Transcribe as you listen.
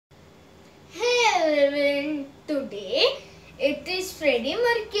Freddie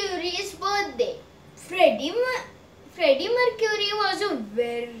Mercury's birthday. Freddie Mercury was a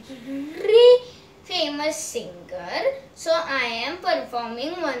very famous singer, so I am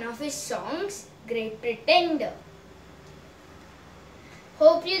performing one of his songs, Great Pretender.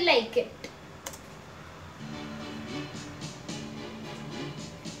 Hope you like it.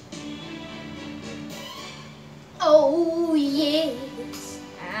 Oh yes,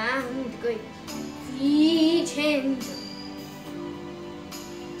 I'm going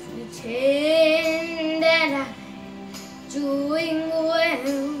pretend that I'm doing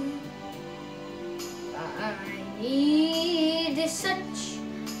well. I need such,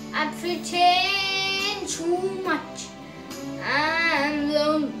 I pretend too much. I'm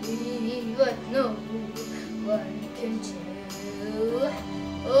lonely, but no one can tell.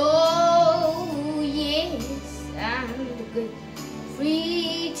 Oh yes, I'm the good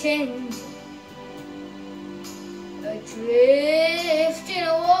pretender, adrift in a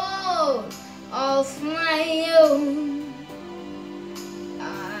world of my own.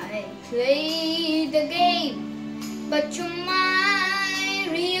 I play the game, but to my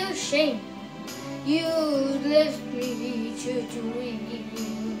real shame, you left me to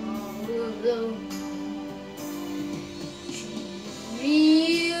dream all alone.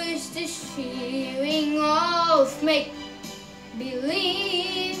 Real is this feeling of make-believe,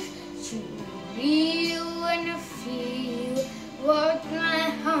 too real when I feel what my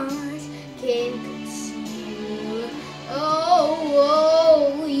heart can conceal.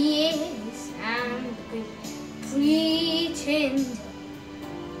 Oh yes, I'm the great pretender,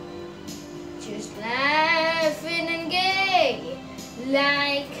 just laughing and gay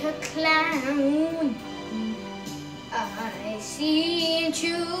like a clown. I seem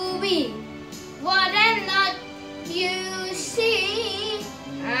to be what I'm not, you see.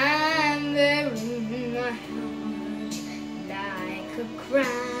 I'm wearing my heart like a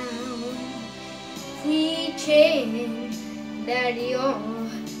crown, pretend that you're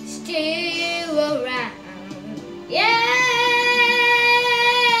still around. Yeah.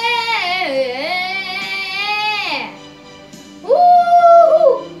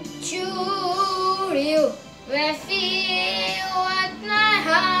 I feel what my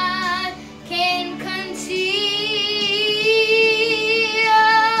heart can conceal.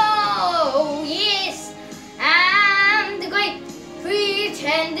 Oh yes, I'm the great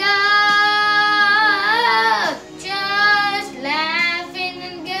pretender, just laughing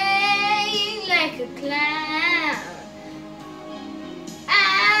and gay like a clown.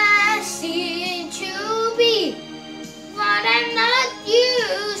 I seem to be what I'm not,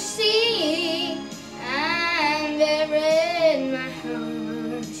 you see. In my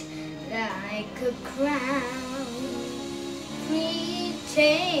heart like a crown,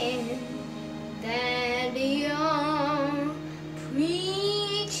 pretend that